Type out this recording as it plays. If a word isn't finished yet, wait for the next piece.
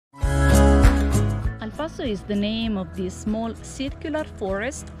Passo is the name of this small circular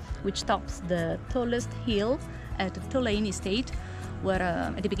forest which tops the tallest hill at Tolaini estate, where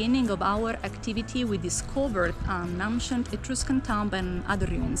at the beginning of our activity we discovered an ancient Etruscan tomb and other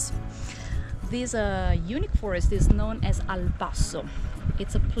ruins. This unique forest is known as Al Passo.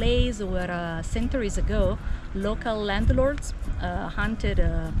 It's a place where centuries ago local landlords hunted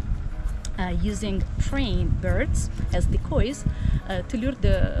using trained birds as decoys to lure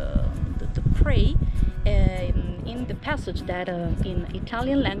the prey in the passage that in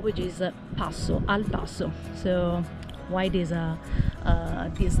Italian language is passo, al passo. So why this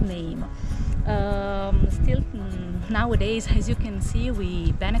name? Still nowadays, as you can see,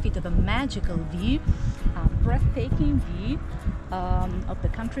 we benefit of a magical view, a breathtaking view of the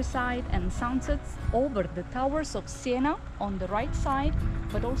countryside and sunsets over the towers of Siena on the right side,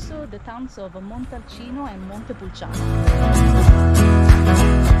 but also the towns of Montalcino and Montepulciano.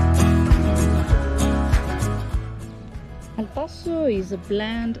 Al Passo is a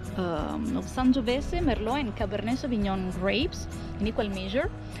blend of Sangiovese, Merlot and Cabernet Sauvignon grapes in equal measure,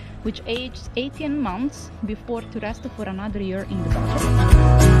 which aged 18 months before to rest for another year in the bottle.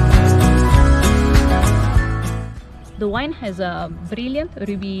 The wine has a brilliant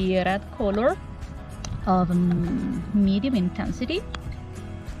ruby red color of medium intensity,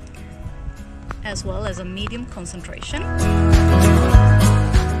 as well as a medium concentration.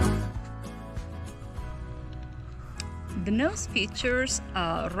 The nose features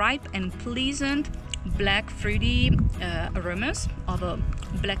ripe and pleasant black fruity aromas of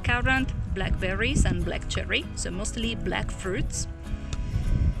blackcurrant, blackberries and black cherry, so mostly black fruits.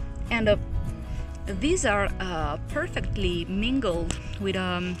 And these are perfectly mingled with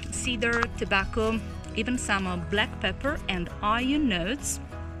cedar, tobacco, even some black pepper and onion notes,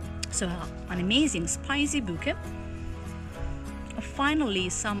 so an amazing spicy bouquet. Finally,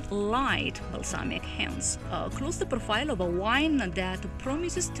 some light balsamic hints close the profile of a wine that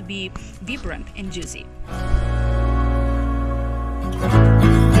promises to be vibrant and juicy.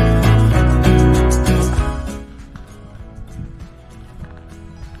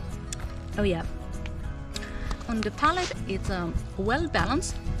 Oh yeah, on the palate it's well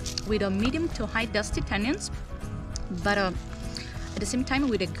balanced with a medium to high dusty tannins, but at the same time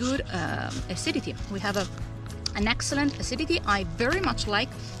with a good acidity. We have an excellent acidity. I very much like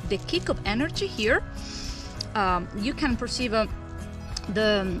the kick of energy here. You can perceive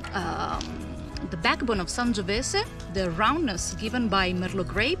the backbone of Sangiovese, the roundness given by Merlot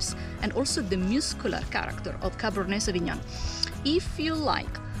grapes, and also the muscular character of Cabernet Sauvignon. If you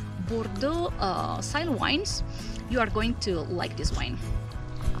like Bordeaux style wines, you are going to like this wine.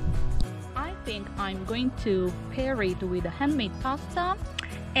 I think I'm going to pair it with a handmade pasta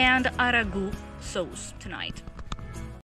and a ragu sauce tonight.